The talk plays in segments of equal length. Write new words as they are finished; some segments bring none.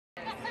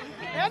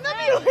And the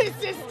Mewis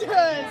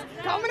sisters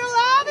coming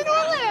alive in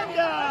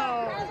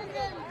Orlando.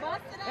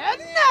 And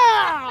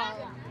now,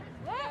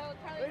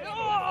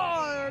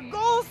 your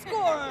goal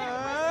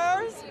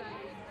scorers,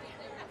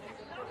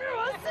 the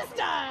Mewis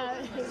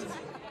sisters.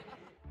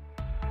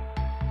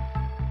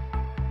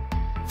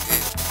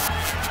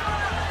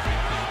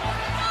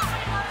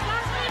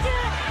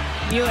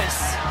 Mewis,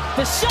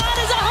 the shot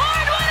is a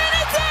hard one and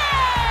it's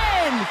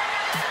in!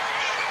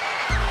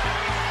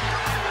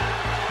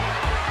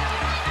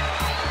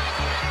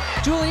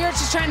 Julie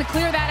Ertz is trying to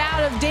clear that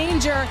out of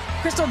danger.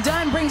 Crystal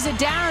Dunn brings it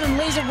down and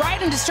lays it right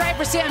into stride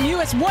for Sam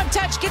Mewis. One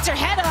touch, gets her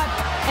head up,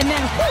 and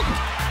then whoop,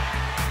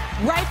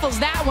 rifles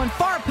that one,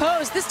 far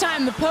post. This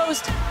time the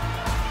post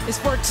is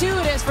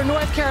fortuitous for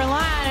North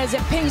Carolina as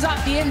it pings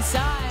off the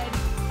inside.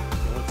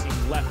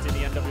 Left in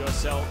the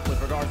NWSL with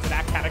regards to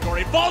that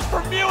category. Falls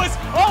for Mewis.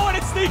 Oh, and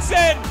it sneaks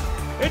in.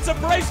 It's a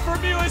brace for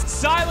Mewis,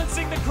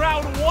 silencing the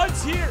crowd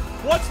once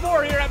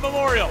more here at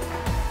Memorial.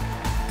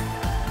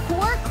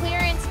 Poor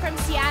clearance from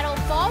Seattle,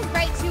 falls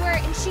right to her,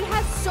 and she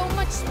has so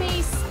much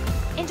space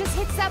and just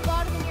hits that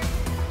ball to the near.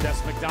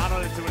 Jess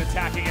McDonald into an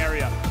attacking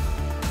area.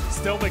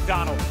 Still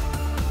McDonald.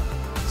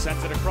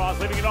 Sends it across,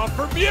 leaving it off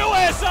for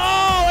Mewis.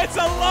 Oh, it's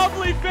a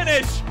lovely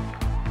finish.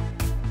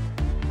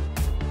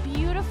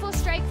 Beautiful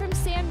strike from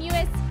Sam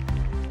Mewis.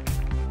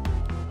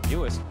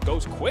 Mewis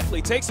goes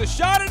quickly, takes a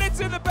shot, and it's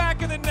in the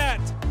back of the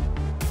net.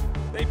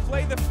 They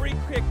play the free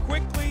kick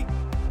quickly.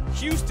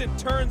 Houston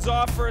turns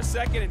off for a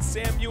second, and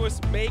Sam Mewis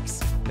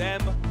makes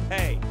them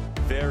pay.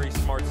 Very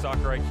smart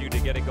soccer IQ to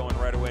get it going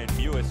right away, and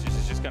Mewis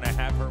is just going to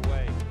have her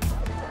way.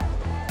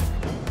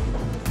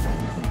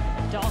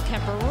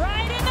 Dahlkemper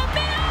right in the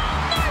middle.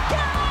 North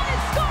Carolina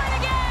scored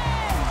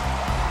again.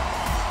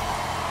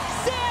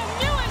 Sam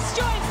Mewis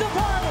joins the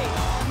party.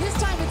 This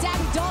time it's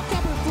Abby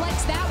Dahlkemper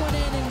flex that one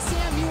in, and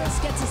Sam Mewis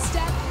gets a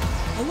step.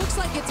 It looks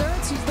like it's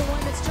Ertz who's the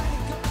one that's trying to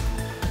go.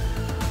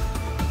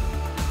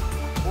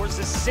 Towards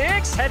the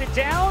 6, headed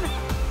down.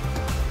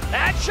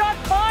 That shot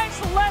finds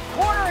the left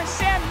corner, and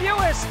Sam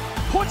Mewis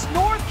puts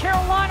North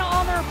Carolina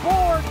on their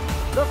board.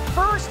 The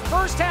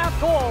first half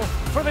goal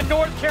for the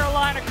North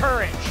Carolina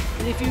Courage.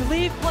 And if you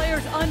leave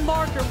players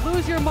unmarked or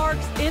lose your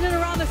marks in and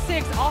around the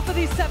 6, off of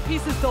these set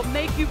pieces, they'll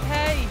make you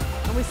pay.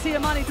 And we see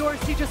Imani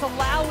Dorsey just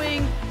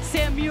allowing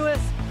Sam Mewis,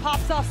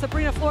 pops off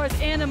Sabrina Flores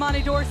and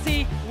Imani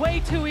Dorsey.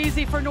 Way too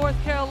easy for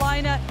North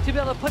Carolina to be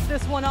able to put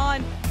this one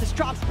on. This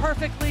drops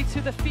perfectly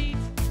to the feet.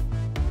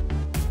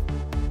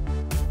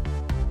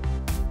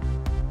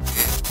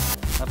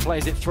 And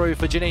plays it through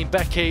for Janine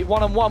Becky.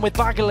 One-on-one with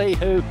Bagley,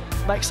 who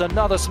makes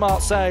another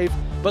smart save.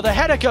 But the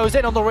header goes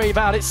in on the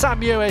rebound. It's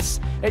Sam Mewis.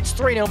 It's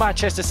 3-0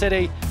 Manchester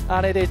City,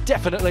 and it is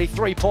definitely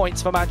 3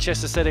 points for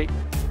Manchester City.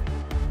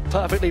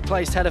 Perfectly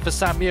placed header for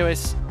Sam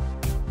Mewis.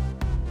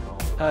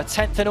 Her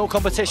 10th in all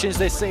competitions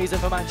this season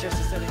for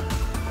Manchester City.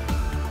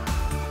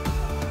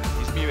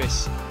 Here's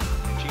Mewis.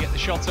 Can she get the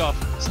shot off?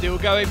 Still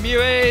going,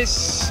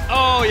 Mewis.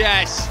 Oh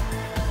yes,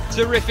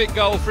 terrific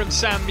goal from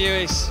Sam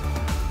Mewis.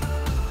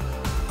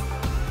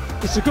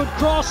 It's a good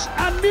cross,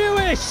 and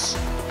Mewis!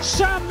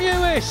 Sam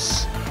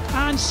Mewis!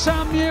 And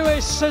Sam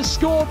Mewis has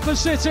scored for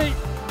City.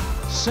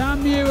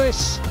 Sam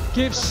Mewis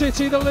gives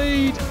City the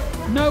lead,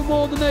 no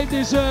more than they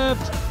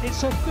deserved.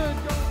 It's a third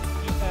goal.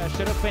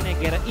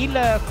 Schroepfenegger. Il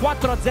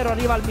 4-0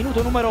 arriva al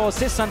minuto numero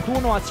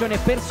 61, azione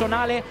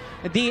personale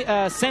di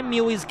Sam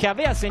Mewis che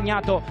aveva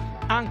segnato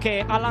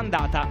anche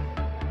all'andata.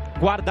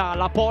 Guarda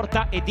la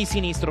porta e di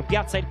sinistro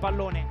piazza il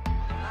pallone.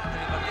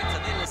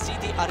 Del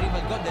City, arriva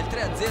il gol del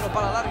 3-0,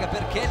 palla larga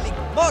per Kelly,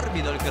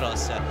 morbido il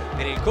cross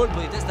per il colpo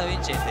di testa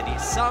vincente di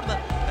Sam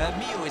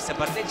Mewis.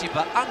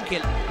 Partecipa anche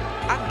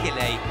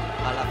lei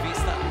alla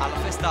festa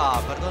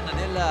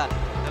del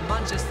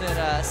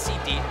Manchester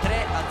City.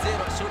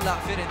 3-0 sulla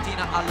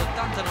Fiorentina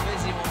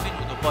all'89esimo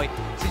minuto. Poi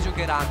si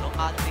giocheranno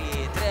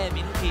altri 3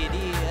 minuti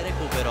di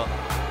recupero,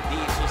 di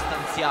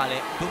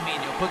sostanziale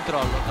dominio,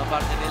 controllo da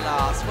parte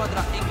della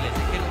squadra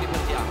inglese che, lo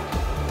ripetiamo,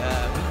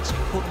 vince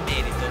con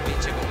merito,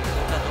 vince con un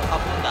risultato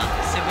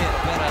abbondante, severo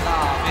per la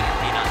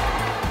Fiorentina,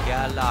 che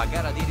alla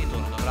gara di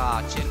ritorno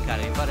dovrà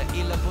cercare di fare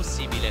il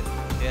possibile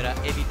per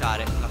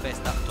evitare la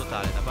festa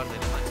totale da parte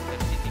di Manchester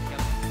City.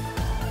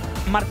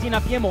 Martina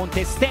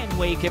Piemonte,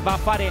 Stanway che va a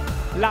fare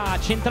la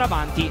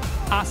centravanti,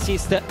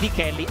 assist di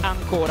Kelly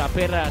ancora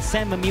per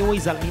Sam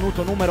Mewis al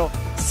minuto numero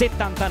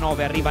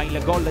 79, arriva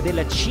il gol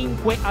del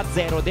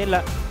 5-0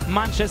 del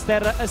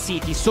Manchester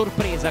City.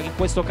 Sorpresa in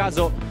questo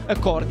caso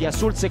Cordia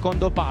sul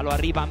secondo palo,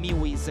 arriva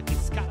Mewis che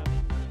scala.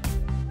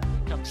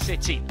 Comes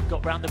City,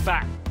 got round the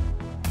back,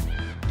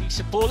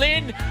 decent ball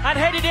in and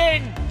headed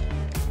in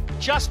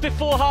just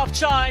before half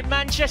time.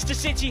 Manchester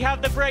City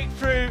have the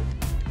breakthrough.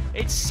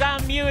 It's Sam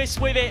Mewis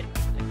with it,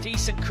 a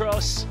decent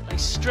cross. They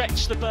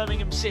stretch the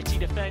Birmingham City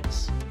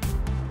defence.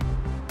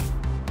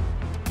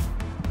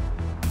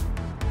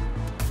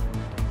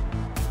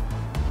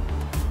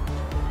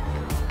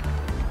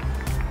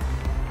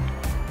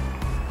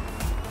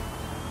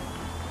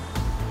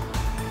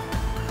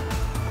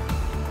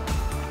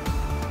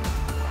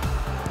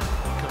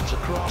 Comes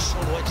across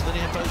all the way to the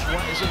near post,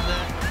 right is in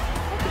there.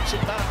 Puts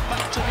it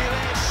back to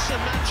Mewis,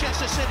 and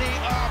Manchester City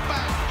are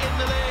back in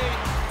the lead.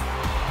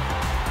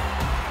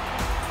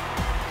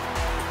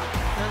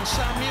 And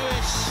Sam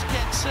Mewis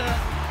gets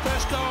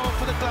first goal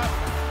for the club.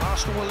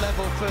 Arsenal will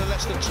level for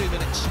less than 2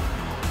 minutes.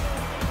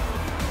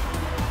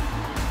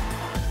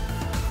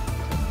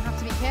 You have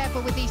to be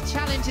careful with these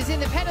challenges in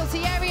the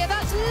penalty area.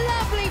 That's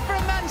lovely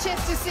from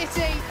Manchester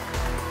City.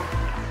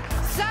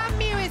 Sam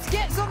Mewis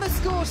gets on the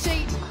score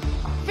sheet,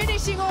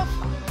 finishing off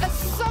a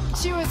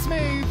sumptuous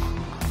move.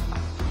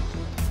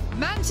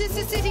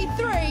 Manchester City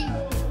 3,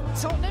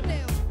 Tottenham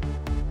 0.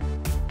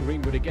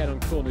 Greenwood again on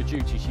corner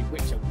duty. She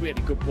whipped a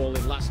really good ball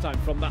in last time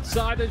from that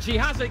side, and she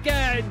has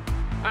again.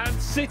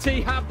 And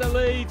City have the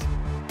lead.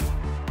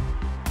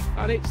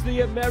 And it's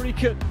the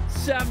American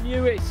Sam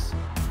Mewis.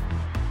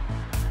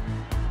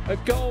 A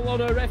goal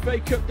on her FA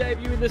Cup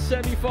debut in the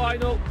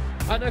semi-final,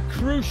 and a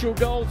crucial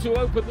goal to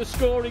open the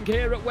scoring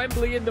here at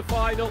Wembley in the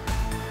final.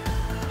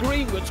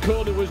 Greenwood's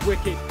corner was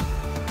wicked.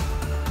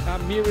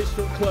 And Mewis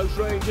from close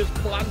range has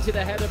planted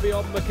a header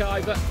beyond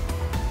McIver.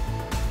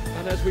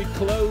 And as we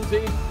close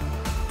in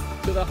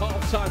to the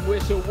half-time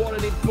whistle, what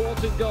an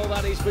important goal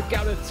that is for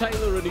Gareth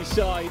Taylor and his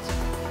side.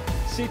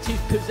 City's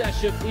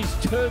possession is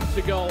turned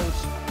to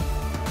goals,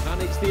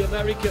 and it's the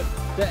American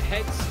that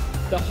heads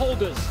the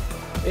holders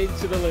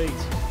into the lead.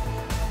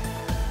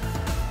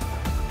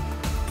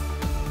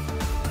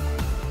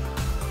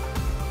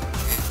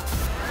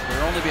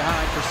 They're only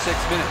behind for 6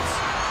 minutes.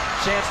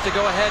 Chance to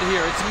go ahead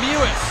here. It's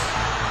Mewis.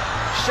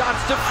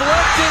 Shots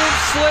deflected and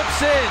slips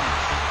in.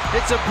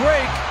 It's a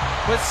break,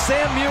 but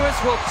Sam Mewis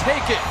will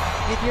take it.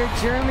 If you're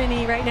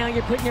Germany right now,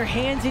 you're putting your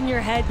hands in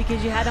your head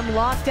because you had them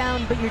locked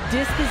down, but you're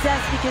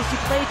dispossessed because you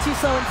played too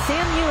slow. And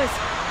Sam Mewis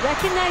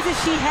recognizes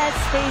she has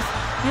space.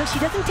 You know, she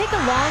doesn't take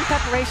a long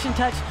preparation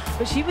touch,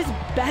 but she was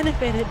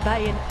benefited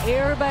by an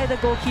error by the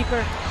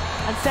goalkeeper.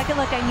 On second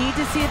look, I need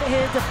to see if it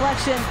hit a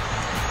deflection.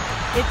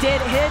 It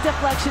did hit a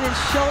deflection, and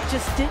Schultz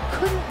just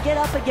couldn't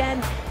get up again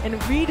and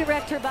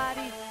redirect her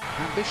body.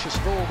 Ambitious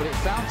ball, but it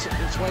found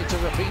its way to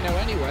Rapinoe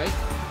anyway.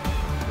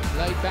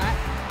 Laid back,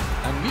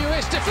 and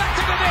Mewis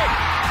deflected it in!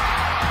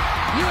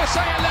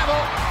 USA at level.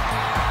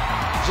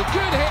 It's a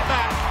good hit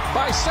back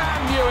by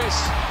Sam Mewis.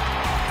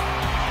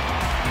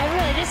 And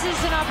really, this is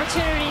an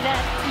opportunity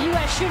that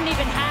US shouldn't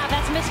even have.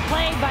 That's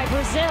misplayed by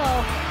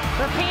Brazil.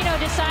 Rapinoe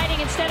deciding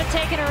instead of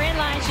taking her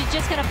inline, she's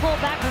just going to pull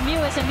back from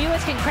Mewis, and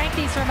Mewis can crank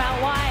these from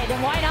out wide. And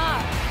why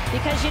not?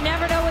 Because you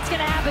never know what's going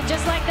to happen.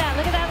 Just like that.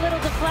 Look at that little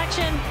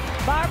deflection.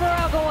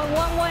 Barbara going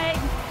one way,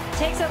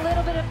 takes a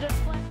little bit of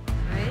deflection.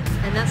 Right,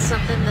 and that's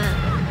something that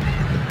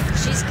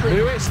she's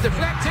clear. Mewis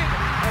deflected,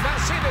 and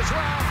that's it as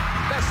well.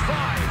 That's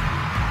 5.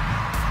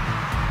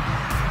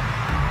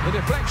 The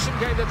deflection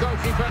gave the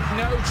goalkeeper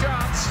no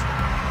chance.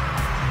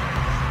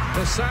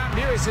 But Sam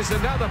Mewis is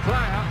another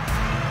player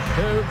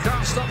who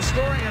can't stop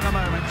scoring at the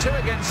moment. 2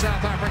 against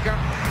South Africa,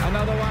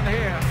 another one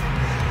here.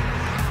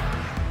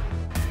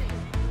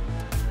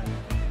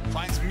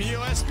 Finds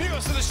Mewis,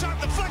 Mewis with a shot,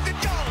 deflected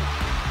goal!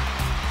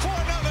 4-0,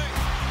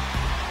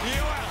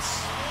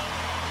 US.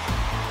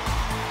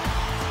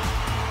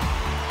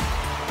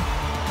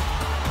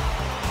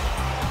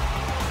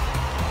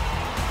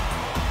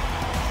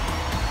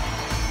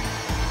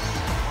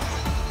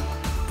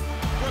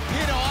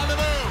 Rapinoe on the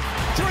move,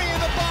 3 in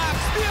the box,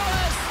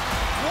 US,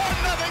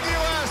 1-0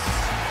 US.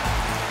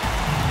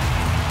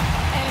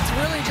 And it's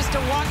really just a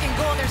walking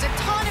goal. There's a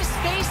ton of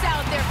space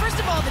out there. First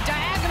of all, the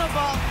diagonal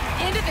ball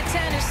into the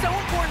 10 is so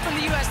important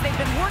from the US. They've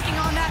been working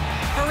on that.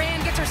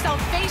 Horan gets herself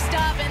faced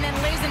up and then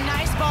lays a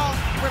nice ball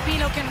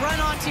Rapinoe can run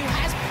onto.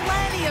 Has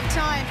plenty of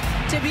time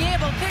to be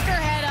able to pick her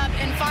head up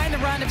and find the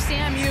run of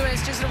Sam Mewis,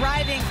 just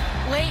arriving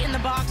late in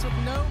the box with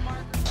no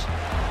markers.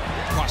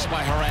 Crossed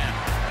by Horan.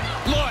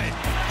 Lloyd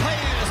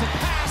plays a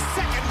pass,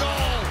 second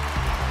goal.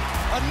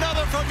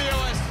 Another from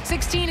Mewis.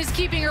 16 is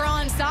keeping her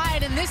on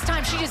side, and this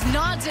time she just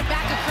nods it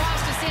back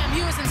across to Sam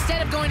Mewis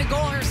instead of going to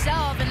goal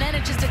herself, and then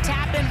it's just a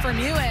tap in for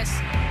Mewis.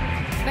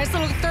 Nice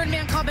little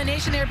third-man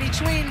combination there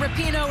between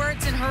Rapinoe,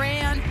 Ertz, and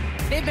Horan.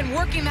 They've been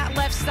working that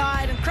left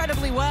side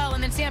incredibly well,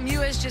 and then Sam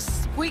Mewis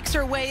just squeaks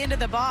her way into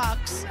the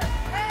box.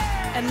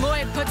 And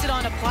Lloyd puts it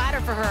on a platter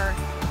for her.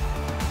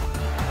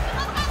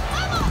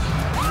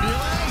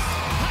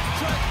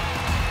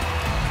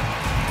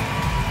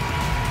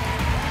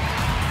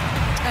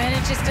 And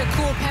it's just a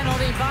cool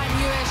penalty by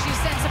Mewis. She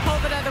sends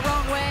Sepulveda the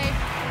wrong way,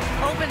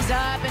 opens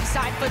up, and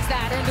side puts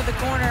that into the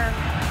corner.